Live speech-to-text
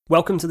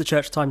Welcome to the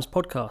Church Times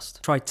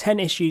podcast. Try 10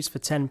 issues for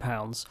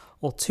 £10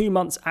 or 2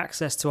 months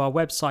access to our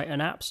website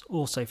and apps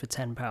also for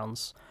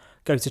 £10.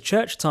 Go to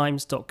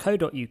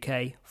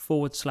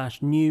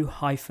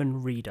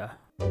churchtimes.co.uk/new-reader.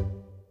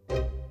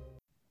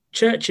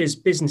 Churches,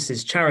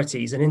 businesses,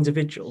 charities and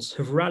individuals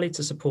have rallied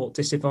to support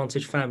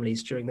disadvantaged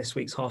families during this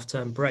week's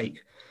half-term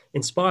break,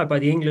 inspired by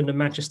the England and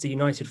Manchester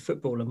United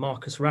footballer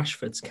Marcus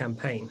Rashford's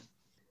campaign.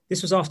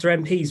 This was after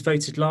MPs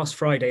voted last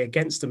Friday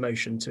against a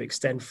motion to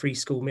extend free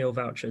school meal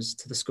vouchers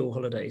to the school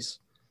holidays.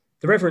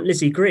 The Revd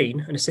Lizzi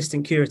Green, an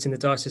assistant curate in the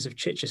Diocese of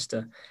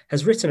Chichester,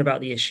 has written about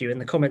the issue in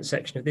the comment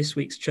section of this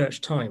week's Church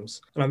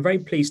Times, and I'm very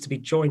pleased to be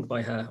joined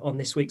by her on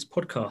this week's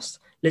podcast.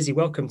 Lizzi,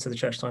 welcome to the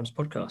Church Times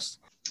podcast.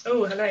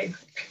 Oh, hello.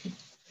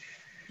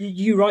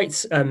 You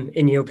write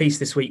in your piece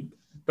this week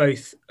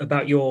both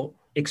about your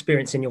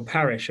experience in your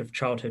parish of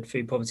childhood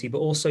food poverty, but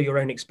also your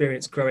own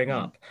experience growing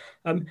up.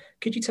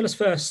 Could you tell us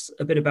first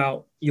a bit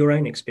about your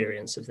own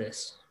experience of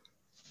this?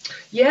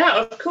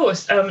 Yeah, of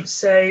course.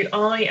 So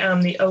I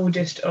am the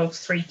oldest of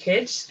 3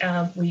 kids.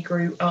 We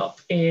grew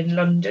up in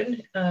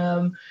London.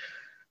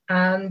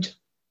 And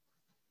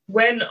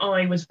when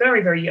I was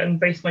very, very young,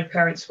 both my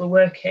parents were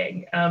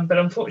working, but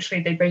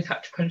unfortunately they both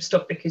had to kind of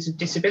stop because of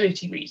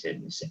disability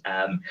reasons.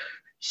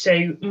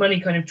 So money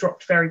kind of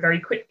dropped very, very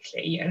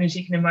quickly. And as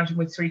you can imagine,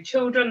 with 3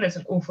 children, there's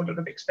an awful lot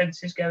of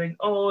expenses going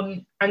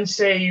on. And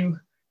so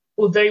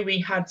although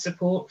we had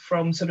support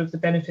from sort of the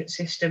benefit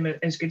system,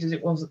 as good as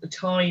it was at the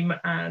time,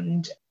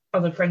 and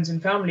other friends and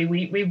family,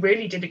 we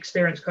really did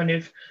experience kind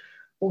of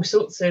all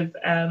sorts of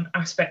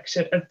aspects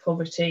of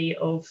poverty,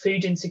 of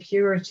food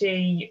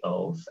insecurity,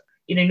 of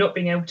not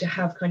being able to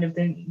have kind of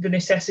the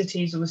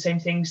necessities or the same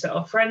things that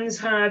our friends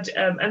had.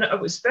 And it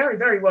was very,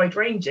 very wide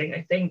ranging.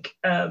 I think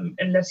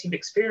unless you've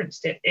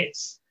experienced it,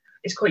 it's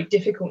quite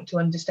difficult to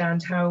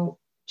understand how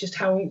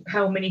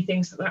many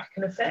things that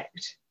can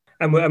affect.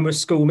 And were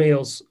school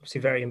meals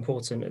obviously very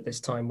important at this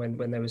time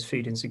when there was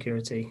food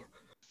insecurity?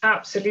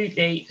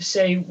 Absolutely.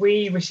 So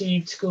we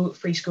received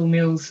free school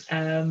meals,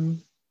 I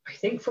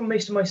think from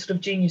most of my sort of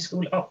junior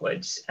school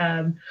upwards.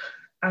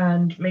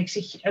 And made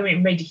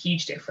a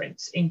huge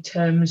difference in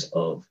terms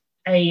of,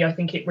 I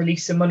think it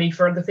released some money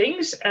for other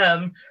things.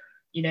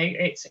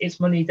 It's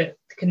money that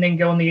can then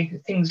go on the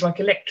things like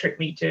electric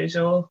meters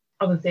or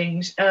other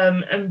things.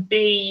 And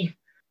B,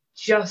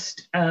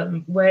 just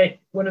where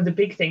one of the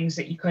big things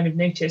that you kind of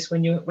notice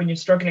when you're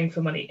struggling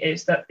for money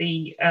is that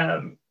the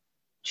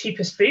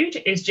cheapest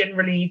food is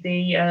generally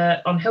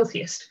the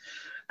unhealthiest.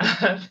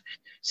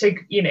 So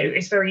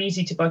it's very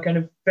easy to buy kind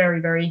of very,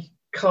 very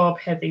carb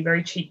heavy,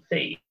 very cheap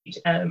food.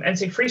 And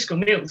so free school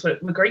meals were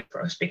great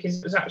for us because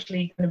it was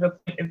actually kind of a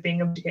point of being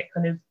able to get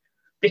kind of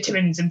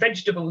vitamins and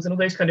vegetables and all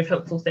those kind of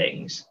helpful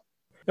things.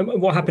 And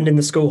what happened in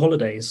the school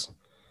holidays?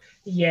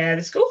 Yeah,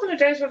 the school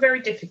holidays were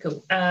very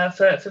difficult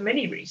for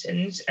many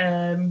reasons.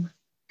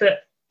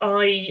 But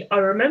I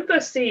remember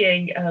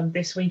seeing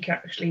this week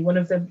actually one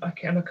of them, I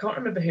can't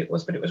remember who it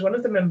was, but it was one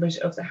of the members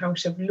of the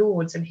House of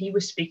Lords, and he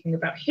was speaking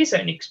about his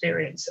own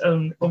experience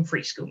on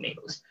free school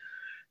meals.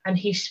 And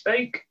he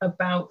spoke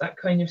about that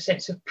kind of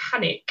sense of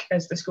panic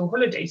as the school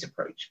holidays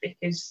approached,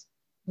 because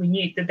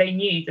they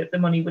knew that the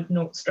money would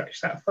not stretch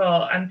that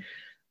far. And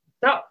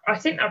that, I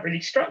think that really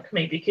struck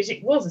me, because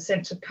it was a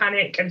sense of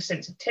panic and a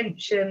sense of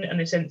tension and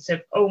a sense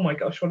of, oh my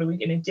gosh, what are we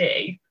going to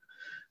do?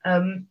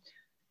 And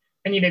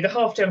the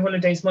half-term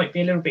holidays might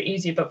be a little bit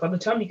easier, but by the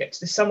time you get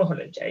to the summer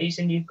holidays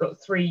and you've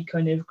got 3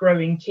 kind of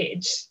growing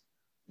kids,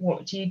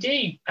 what do you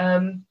do?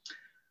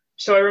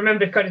 So I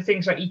remember kind of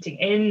things like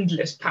eating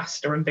endless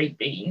pasta and baked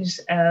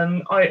beans.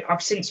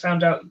 I've since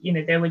found out,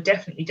 there were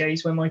definitely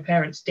days when my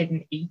parents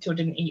didn't eat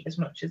as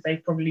much as they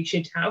probably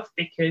should have,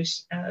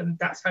 because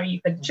that's how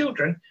you fed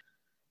children.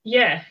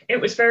 Yeah,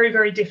 it was very,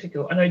 very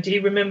difficult. And I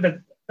do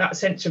remember that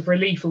sense of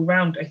relief all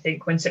round, I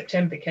think, when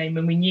September came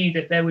and we knew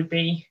that there would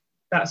be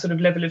that sort of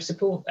level of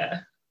support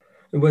there.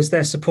 Was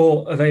there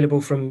support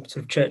available from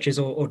sort of churches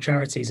or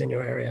charities in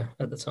your area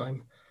at the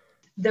time?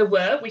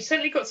 We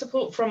certainly got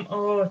support from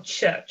our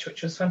church,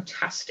 which was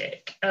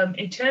fantastic.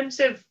 In terms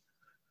of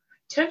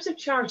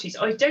charities,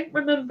 I don't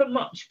remember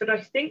much, but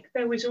I think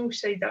there was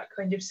also that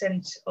kind of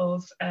sense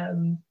of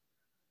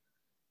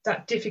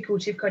that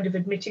difficulty of kind of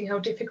admitting how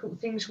difficult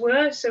things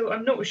were. So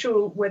I'm not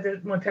sure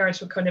whether my parents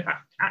were kind of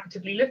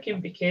actively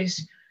looking,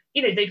 because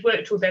they'd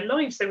worked all their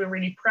lives. They were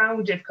really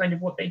proud of kind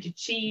of what they'd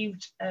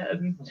achieved.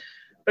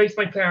 Both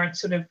my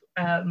parents sort of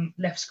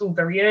left school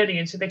very early,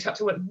 and so they'd had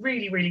to work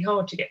really, really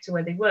hard to get to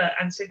where they were.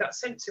 And so that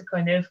sense of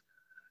kind of,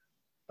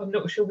 I'm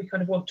not sure we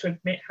kind of want to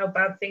admit how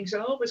bad things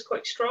are, was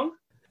quite strong.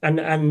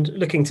 And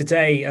looking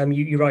today,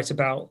 you write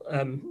about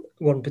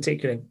one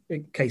particular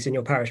case in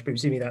your parish, but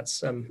presumably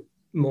that's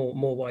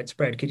more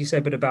widespread. Could you say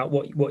a bit about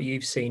what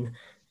you've seen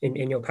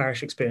in your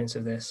parish experience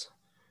of this?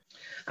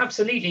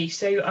 Absolutely.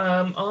 So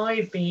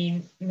I've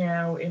been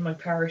now in my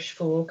parish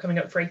for coming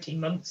up for 18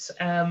 months.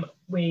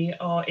 We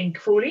are in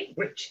Crawley,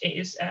 which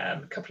is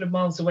a couple of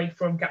miles away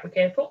from Gatwick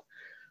Airport.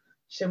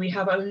 So we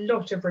have a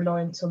lot of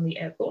reliance on the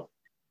airport.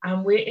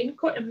 And we're in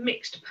quite a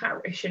mixed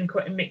parish and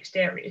quite a mixed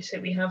area. So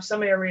we have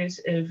some areas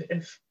of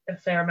a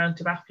fair amount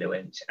of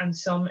affluence and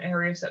some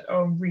areas that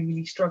are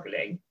really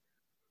struggling.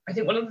 I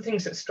think one of the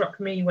things that struck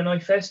me when I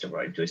first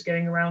arrived was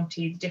going around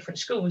to the different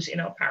schools in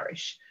our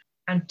parish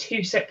and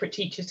two separate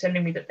teachers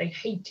telling me that they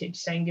hated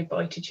saying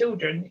goodbye to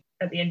children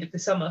at the end of the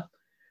summer.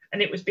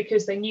 And it was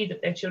because they knew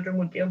that their children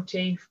would be able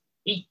to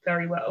eat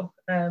very well.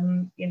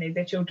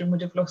 Their children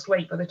would have lost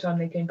weight by the time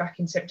they came back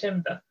in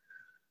September.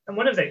 And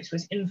one of those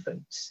was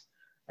infants,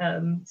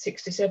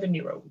 6 to 7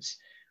 year olds.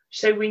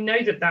 So we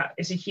know that that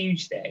is a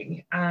huge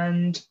thing.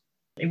 And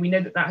we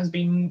know that that has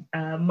been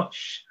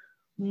much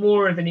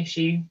more of an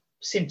issue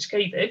since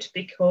COVID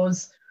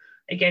because,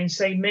 again,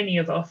 so many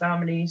of our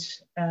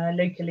families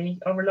locally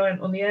are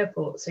reliant on the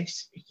airport. So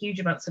huge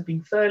amounts have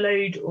been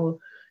furloughed, or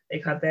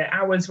they've had their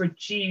hours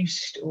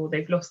reduced, or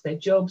they've lost their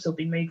jobs or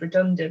been made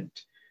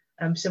redundant.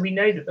 So we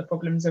know that the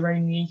problems are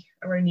only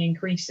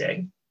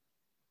increasing.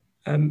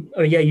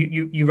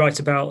 You write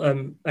about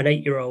an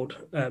 8-year-old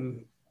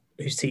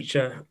whose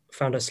teacher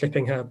found her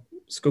slipping her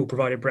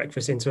school-provided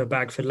breakfast into a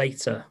bag for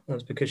later. That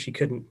was because she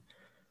couldn't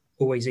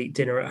always eat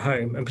dinner at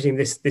home. And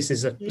presumably this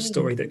is a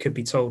story that could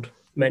be told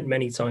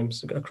many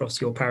times across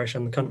your parish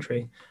and the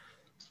country.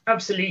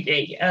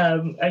 Absolutely.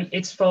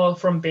 It's far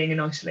from being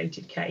an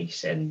isolated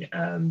case. And,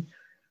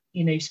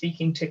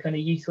 speaking to kind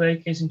of youth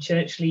workers and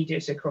church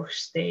leaders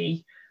across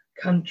the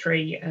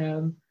country,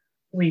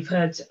 I've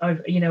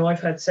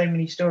heard so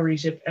many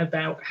stories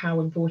about how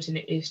important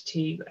it is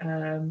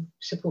to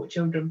support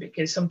children,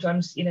 because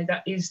sometimes,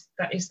 that is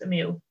the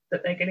meal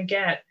that they're going to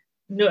get.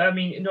 No, I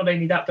mean, not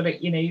only that, but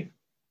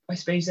I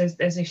suppose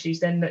there's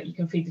issues then that you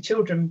can feed the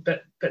children,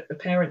 but the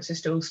parents are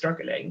still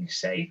struggling.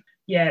 So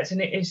yeah,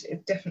 it's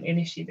definitely an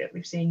issue that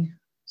we've seen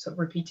sort of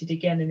repeated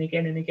again and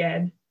again and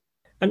again.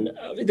 And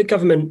the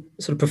government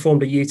sort of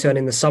performed a U-turn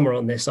in the summer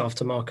on this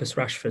after Marcus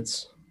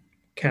Rashford's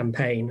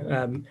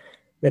campaign.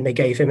 Then they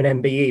gave him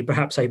an MBE,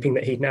 perhaps hoping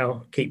that he'd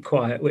now keep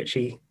quiet, which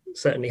he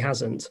certainly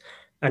hasn't.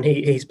 And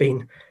he's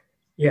been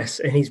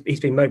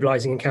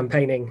mobilising and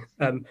campaigning,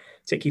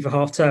 particularly for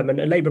half term.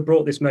 And Labour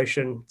brought this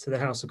motion to the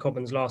House of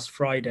Commons last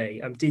Friday.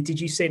 Did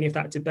you see any of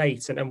that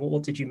debate? And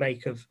what did you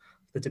make of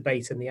the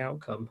debate and the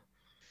outcome?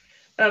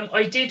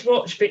 I did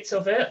watch bits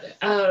of it.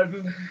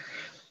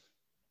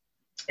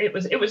 It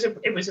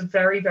was a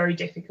very, very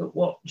difficult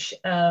watch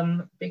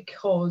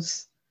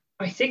because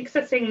I think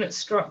the thing that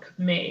struck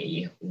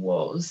me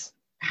was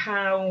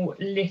how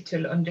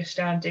little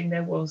understanding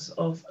there was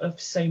of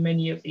so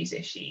many of these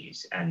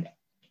issues. And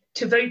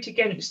to vote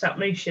against that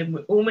motion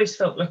almost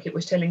felt like it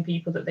was telling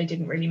people that they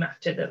didn't really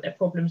matter, that their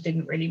problems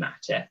didn't really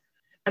matter.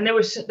 And there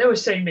were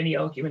so many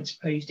arguments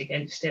posed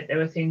against it. There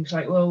were things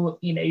like, well,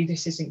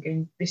 this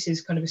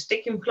is kind of a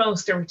sticking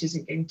plaster. It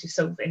isn't going to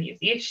solve any of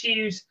the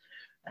issues.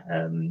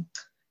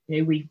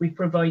 We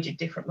provided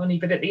different money,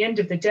 but at the end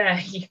of the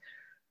day,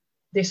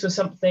 this was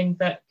something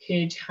that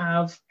could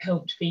have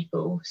helped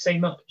people so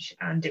much,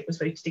 and it was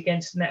voted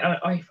against. And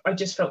I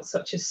just felt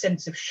such a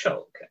sense of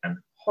shock and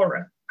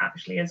horror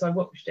actually as I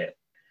watched it.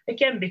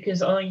 Again,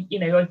 because I've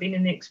been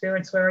in the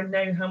experience where I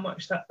know how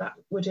much that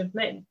would have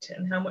meant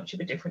and how much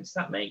of a difference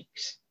that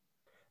makes.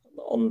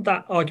 On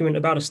that argument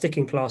about a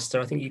sticking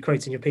plaster, I think you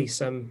quote in your piece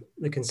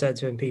the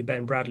Conservative MP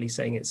Ben Bradley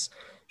saying it's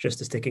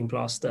just a sticking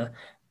plaster.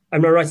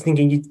 Am I right in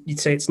thinking you'd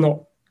say it's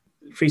not,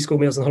 free school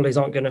meals and holidays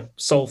aren't going to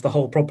solve the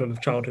whole problem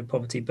of childhood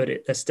poverty, but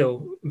they're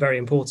still very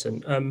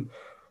important.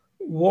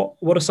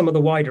 What are some of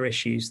the wider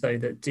issues, though,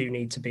 that do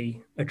need to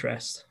be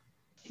addressed?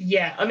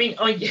 Yeah, I mean,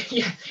 I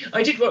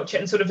did watch it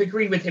and sort of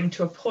agree with him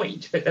to a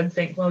point, but then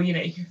think, well,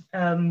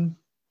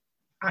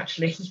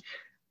 actually,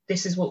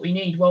 this is what we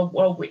need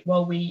while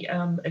we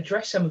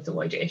address some of the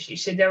wider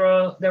issues. So there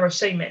are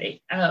so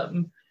many.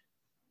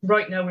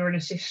 Right now, we're in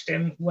a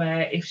system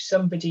where if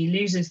somebody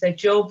loses their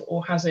job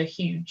or has a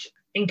huge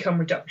income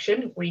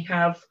reduction, we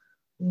have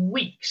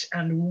weeks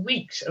and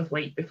weeks of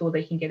wait before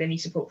they can get any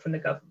support from the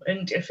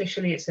government.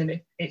 Officially,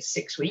 it's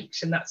 6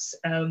 weeks, and that's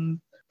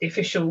the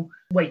official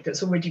wait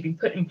that's already been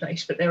put in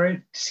place. But there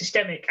are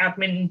systemic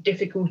admin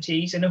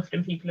difficulties, and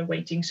often people are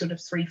waiting sort of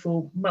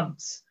 3-4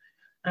 months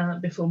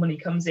before money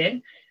comes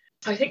in.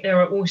 I think there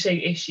are also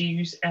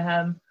issues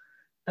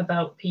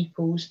about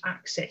people's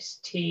access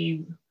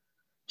to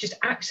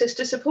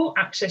support,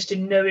 access to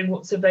knowing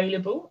what's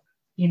available.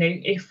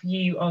 If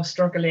you are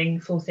struggling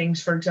for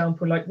things, for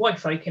example, like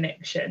Wi-Fi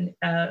connection,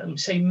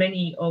 so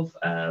many of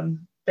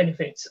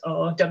benefits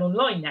are done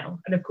online now.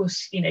 And of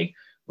course,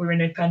 we're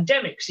in a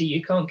pandemic, so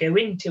you can't go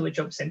into a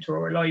job centre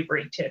or a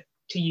library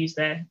to use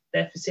their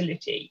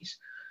facilities.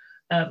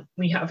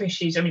 We have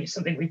issues, it's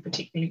something we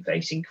particularly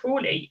face in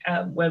Crawley,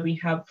 where we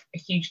have a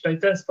huge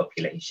diverse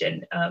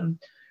population and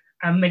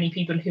many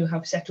people who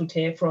have settled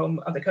here from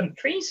other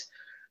countries.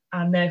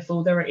 And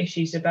therefore, there are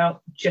issues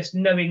about just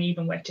knowing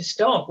even where to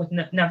start with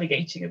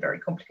navigating a very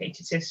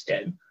complicated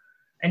system.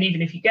 And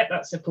even if you get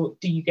that support,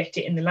 do you get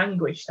it in the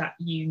language that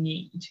you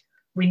need?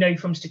 We know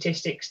from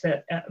statistics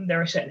that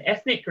there are certain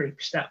ethnic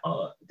groups that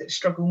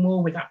struggle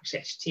more with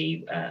access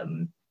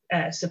to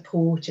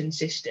support and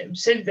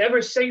systems. So there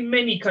are so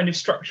many kind of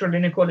structural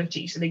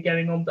inequalities that are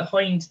going on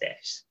behind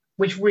this,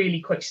 which really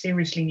quite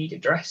seriously need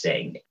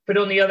addressing. But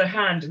on the other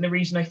hand, and the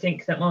reason I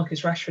think that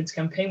Marcus Rashford's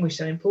campaign was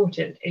so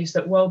important is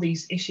that while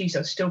these issues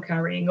are still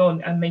carrying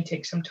on and may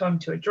take some time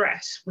to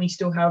address, we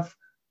still have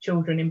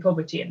children in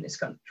poverty in this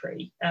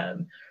country,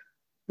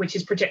 which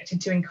is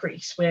projected to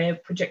increase. We're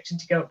projected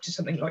to go up to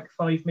something like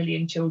 5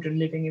 million children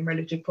living in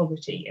relative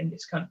poverty in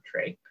this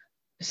country.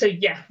 So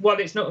yeah, while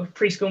it's not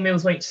preschool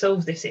meals won't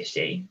solve this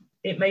issue,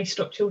 it may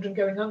stop children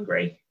going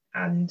hungry.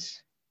 And,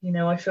 you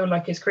know, I feel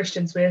like as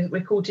Christians,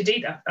 we're called to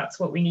do that. That's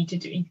what we need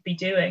to be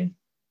doing,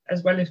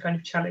 as well as kind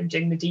of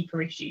challenging the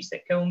deeper issues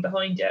that go on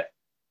behind it.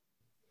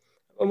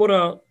 And what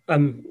are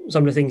some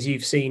of the things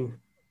you've seen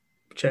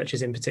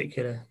churches in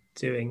particular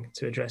doing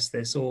to address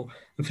this, or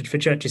for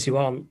churches who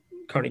aren't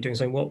currently doing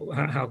something,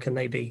 how can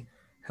they be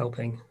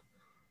helping?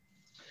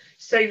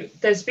 So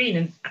there's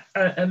been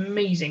an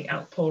amazing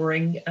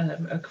outpouring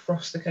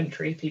across the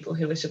country of people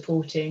who are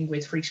supporting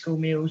with free school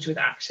meals, with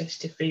access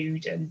to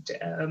food and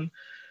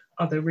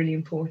other really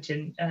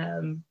important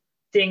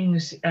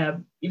things.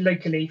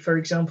 Locally, for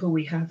example,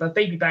 we have a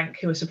baby bank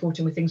who are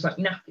supporting with things like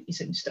nappies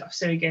and stuff.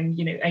 So again,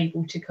 you know,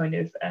 able to kind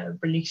of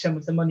release some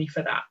of the money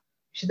for that.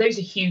 So those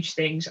are huge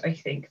things I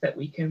think that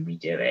we can be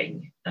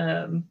doing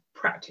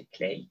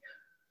practically.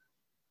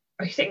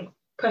 I think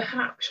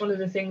perhaps one of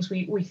the things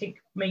we think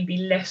maybe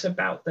less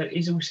about that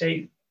is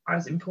also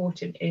as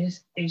important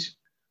is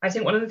I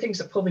think one of the things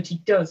that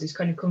poverty does is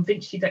kind of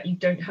convince you that you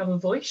don't have a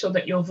voice or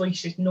that your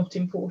voice is not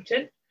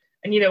important.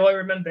 And, you know, I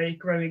remember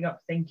growing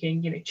up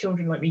thinking, you know,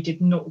 children like me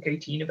did not go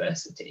to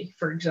university,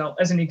 for example,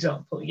 as an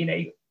example, you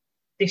know,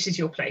 this is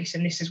your place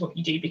and this is what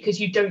you do, because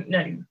you don't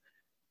know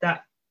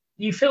that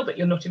you feel that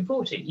you're not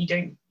important. You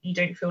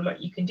don't feel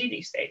like you can do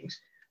these things.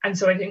 And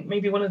so I think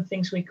maybe one of the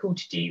things we're called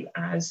to do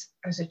as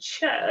a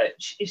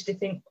church is to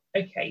think,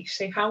 okay,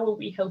 so how are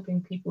we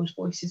helping people's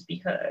voices be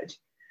heard?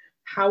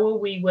 How are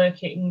we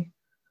working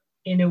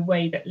in a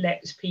way that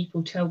lets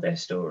people tell their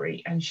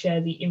story and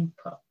share the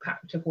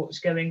impact of what's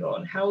going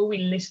on? How are we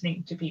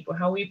listening to people?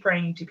 How are we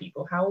praying to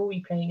people? How are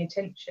we paying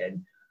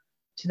attention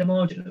to the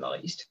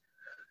marginalised?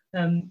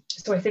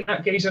 So I think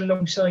that goes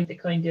alongside the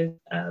kind of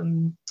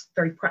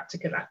very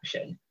practical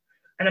action.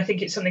 And I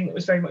think it's something that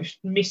was very much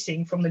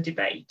missing from the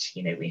debate.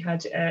 You know, we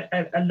had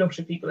a lot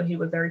of people who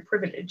were very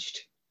privileged.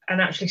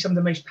 And actually some of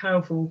the most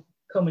powerful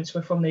comments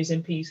were from those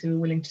MPs who were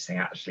willing to say,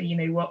 actually, you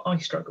know what, I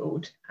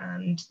struggled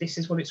and this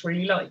is what it's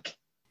really like.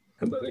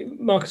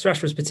 Marcus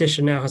Rashford's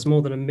petition now has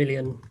more than 1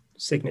 million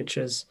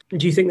signatures.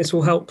 Do you think this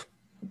will help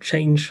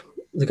change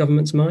the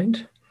government's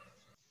mind?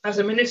 As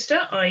a minister,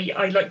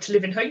 I like to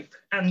live in hope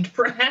and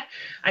prayer.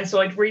 And so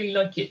I'd really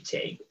like it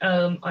to.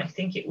 I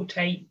think it will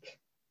take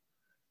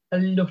a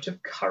lot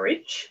of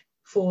courage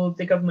for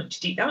the government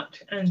to do that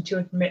and to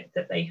admit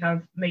that they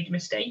have made a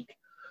mistake.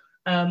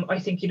 I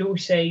think it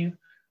also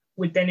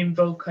would then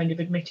involve kind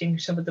of admitting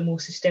some of the more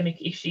systemic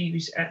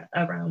issues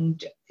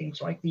around things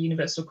like the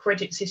universal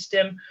credit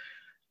system.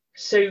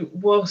 So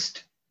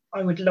whilst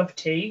I would love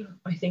to,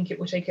 I think it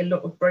will take a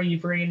lot of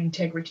bravery and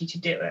integrity to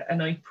do it.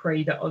 And I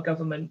pray that our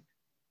government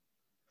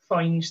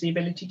finds the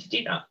ability to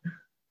do that,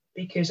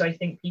 because I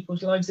think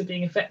people's lives are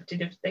being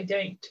affected if they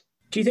don't.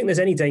 Do you think there's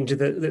any danger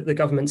that the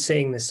government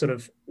seeing this sort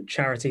of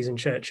charities and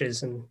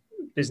churches and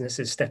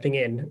businesses stepping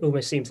in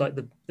almost seems like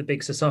the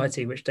big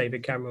society which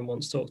David Cameron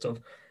once talked of?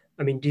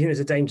 I mean, do you think there's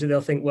a danger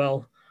they'll think,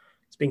 well,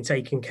 it's being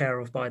taken care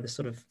of by the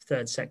sort of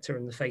third sector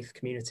and the faith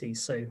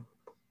communities, so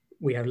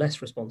we have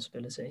less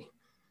responsibility?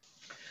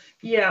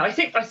 Yeah, I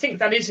think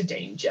that is a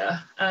danger.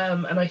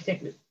 And I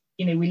think that,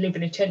 you know, we live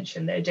in a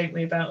tension there, don't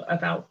we,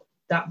 about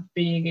that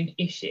being an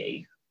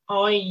issue.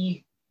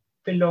 I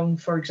belong,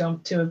 for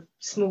example, to a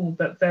small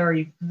but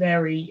very,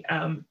 very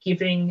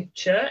giving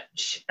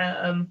church.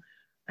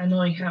 And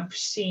I have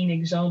seen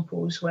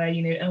examples where,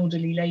 you know,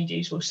 elderly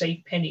ladies will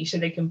save pennies so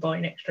they can buy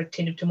an extra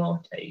tin of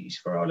tomatoes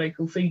for our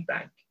local food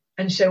bank.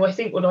 And so I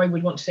think what I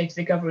would want to say to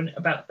the government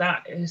about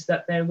that is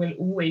that there will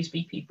always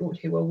be people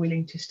who are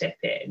willing to step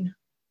in,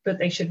 but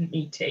they shouldn't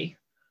need to.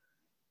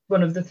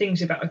 One of the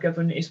things about a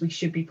government is we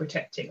should be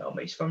protecting our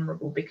most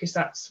vulnerable, because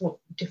that's what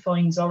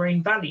defines our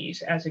own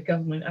values as a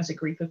government, as a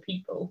group of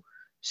people.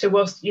 So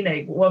whilst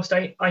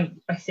I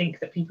think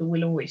that people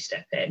will always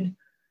step in,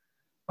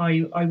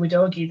 I would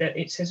argue that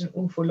it says an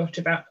awful lot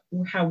about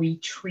how we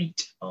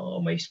treat our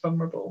most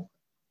vulnerable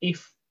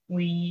if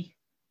we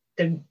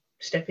don't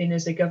step in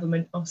as a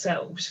government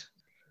ourselves.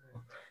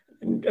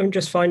 And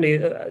just finally,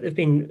 there have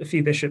been a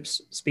few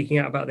bishops speaking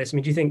out about this. I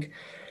mean, do you think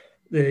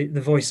the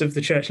voice of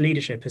the church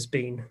leadership has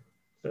been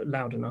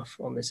loud enough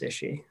on this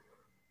issue?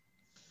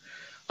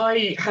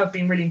 I have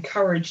been really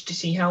encouraged to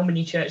see how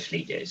many church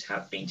leaders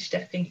have been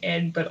stepping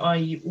in, but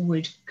I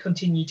would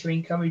continue to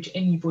encourage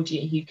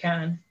anybody who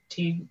can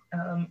to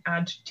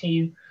add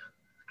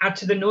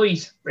to the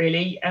noise,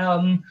 really.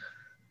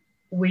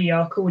 We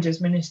are called as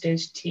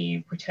ministers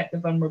to protect the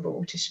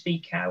vulnerable, to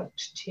speak out,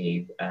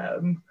 to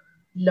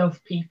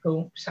love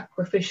people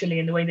sacrificially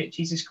in the way that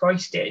Jesus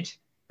Christ did.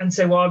 And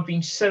so I've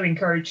been so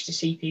encouraged to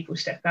see people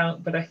step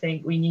out, but I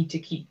think we need to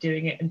keep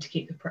doing it and to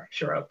keep the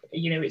pressure up. I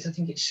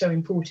think it's so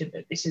important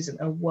that this isn't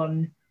a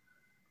one-shot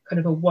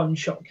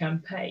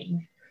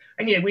campaign.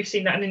 And we've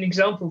seen that in an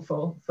example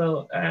from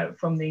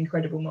the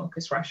incredible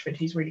Marcus Rashford,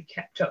 who's really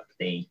kept up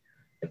the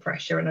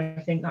pressure, and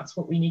I think that's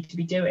what we need to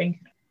be doing.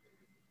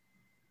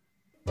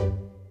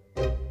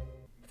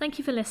 Thank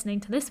you for listening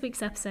to this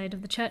week's episode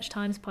of the Church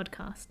Times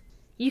podcast.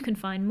 You can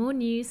find more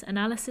news,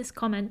 analysis,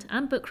 comment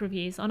and book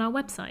reviews on our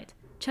website,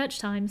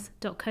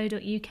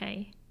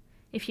 churchtimes.co.uk.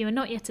 If you are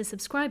not yet a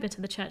subscriber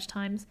to the Church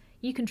Times,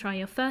 you can try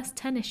your first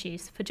 10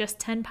 issues for just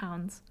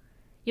 £10.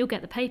 You'll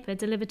get the paper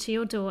delivered to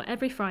your door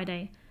every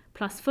Friday,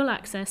 plus full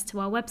access to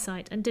our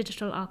website and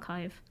digital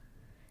archive.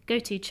 Go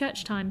to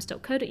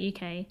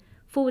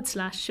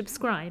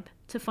churchtimes.co.uk/subscribe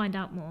to find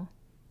out more.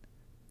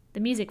 The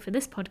music for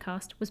this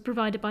podcast was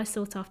provided by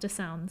Sought After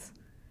Sounds.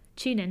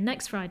 Tune in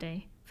next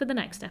Friday for the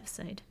next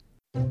episode.